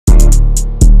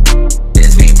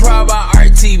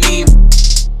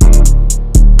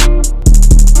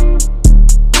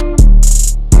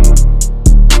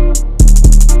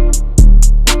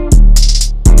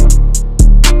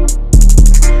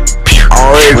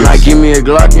When I give me a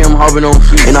Glock, yeah, I'm hopping on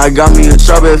feet. And I got me a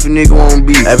chopper if a nigga won't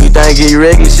beat. Everything get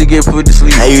regular, shit get put to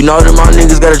sleep. And you know that my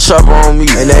niggas got a chopper on me.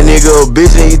 And that nigga a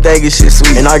bitch and he think his shit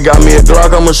sweet. And I got me a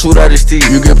Glock, I'ma shoot out his teeth.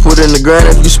 You get put in the ground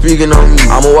if you speaking on me.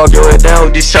 I'ma walk your head down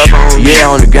with this chopper on me. Yeah,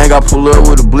 on the gang, I pull up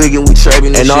with a blick and we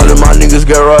trapping and all of my niggas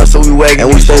got raw, so we wagging. And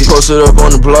we stay posted up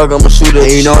on the block, I'ma shoot it.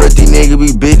 And you know that these niggas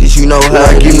be bitches, you know how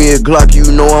I give me a Glock, you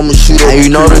know I'ma shoot it. And you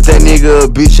know that nigga a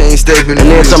bitch ain't stepping. And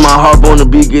every time I hop on the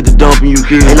beat, get the dumping, you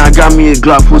kill. And I got me a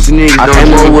Glock, pussy niggas. I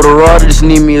came over with a rod, just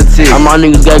need me a tip. All my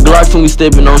niggas got Glocks when we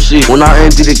stepping on shit. When I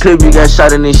empty the clip, you got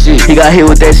shot in this shit. He got hit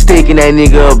with that stick and that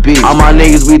nigga a bitch. All my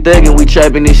niggas be thuggin', we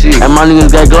trapping this shit. And my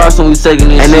niggas got Glocks when we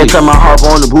taking this shit. And every time I hop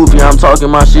on the booth, yeah, I'm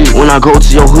talking my shit. When I go to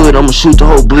your hood, I'ma shoot the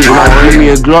whole blick. When I give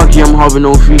me a Glock, yeah, I'm hopping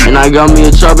on feet. And I got me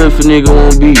a chopper if a nigga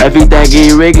won't beat. If he think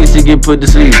get regular, shit get put to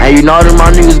sleep. And you know that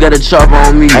my niggas got a chopper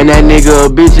on me. And that nigga a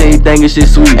bitch and he think his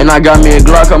shit sweet. And I got me a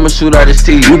Glock, I'ma shoot out his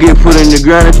teeth. You get put in the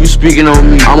ground if you speaking on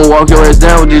me. I'ma walk your ass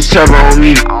down with this chopper on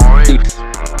me.